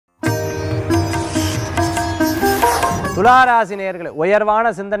துளாராசி நேயர்களே, உயர்வான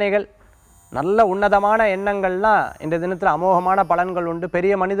சிந்தனைகள், நல்ல உன்னதமான எண்ணங்கள்லாம் இந்த தினத்தில் அமோகமான பலன்கள் உண்டு.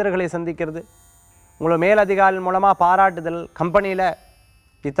 பெரிய மனிதர்களை சந்திக்கிறது, உங்களை மேலதிகாரிகள் மூலமாக பாராட்டுதல், கம்பெனியில்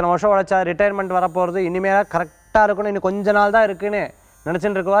இத்தனை வருஷம் உழைச்சா ரிட்டையர்மெண்ட் வரப்போகிறது, இனிமேல் கரெக்டாக இருக்கணும், இன்னும் கொஞ்ச நாள் தான் இருக்குன்னு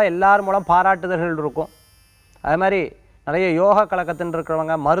நினச்சிட்டு இருக்கவா எல்லார் மூலம் பாராட்டுதல்கள் இருக்கும். அது மாதிரி நிறைய யோகா கலை கற்றுன்னு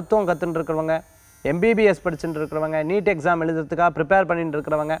இருக்கிறவங்க, மருத்துவம் கற்றுன்னு இருக்கிறவங்க, எம்பிபிஎஸ் படிச்சுட்டு இருக்கிறவங்க, நீட் எக்ஸாம் எழுதுறதுக்காக ப்ரிப்பேர் பண்ணிட்டு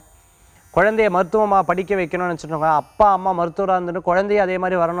இருக்கிறவங்க, குழந்தைய மருத்துவமாக படிக்க வைக்கணும்னு வச்சுருக்கோங்க, அப்பா அம்மா மருத்துவராக இருந்துட்டு குழந்தைய அதே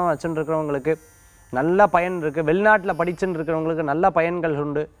மாதிரி வரணும்னு வச்சுட்டு இருக்கிறவங்களுக்கு நல்ல பயன் இருக்குது. வெளிநாட்டில் படிச்சுட்டு இருக்கிறவங்களுக்கு நல்ல பயன்கள்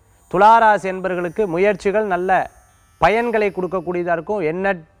உண்டு. துளாராசி என்பர்களுக்கு முயற்சிகள் நல்ல பயன்களை கொடுக்கக்கூடியதாக இருக்கும்.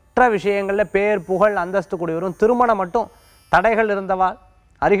 எண்ணற்ற விஷயங்களில் பேர் புகழ் அந்தஸ்து கூடி வரும். திருமணம் மட்டும் தடைகள் இருந்தவால்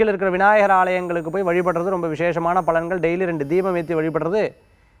அருகில் இருக்கிற விநாயகர் ஆலயங்களுக்கு போய் வழிபடுறது ரொம்ப விசேஷமான பலன்கள். டெய்லி 2 தீபம் ஏற்றி வழிபடுறது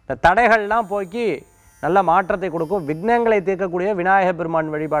இந்த தடைகள்லாம் போக்கி நல்ல மாற்றத்தை கொடுக்கும். விக்னங்களை தீர்க்கக்கூடிய விநாயகர் பெருமான்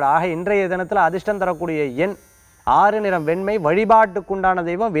வழிபாடு. ஆக இன்றைய தினத்தில் அதிர்ஷ்டம் தரக்கூடிய எண் 6, நிறம் வெண்மை. வழிபாட்டுக்குண்டான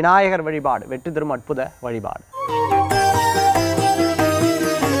தெய்வம் விநாயகர் வழிபாடு. வெற்றி தரும் அற்புத வழிபாடு.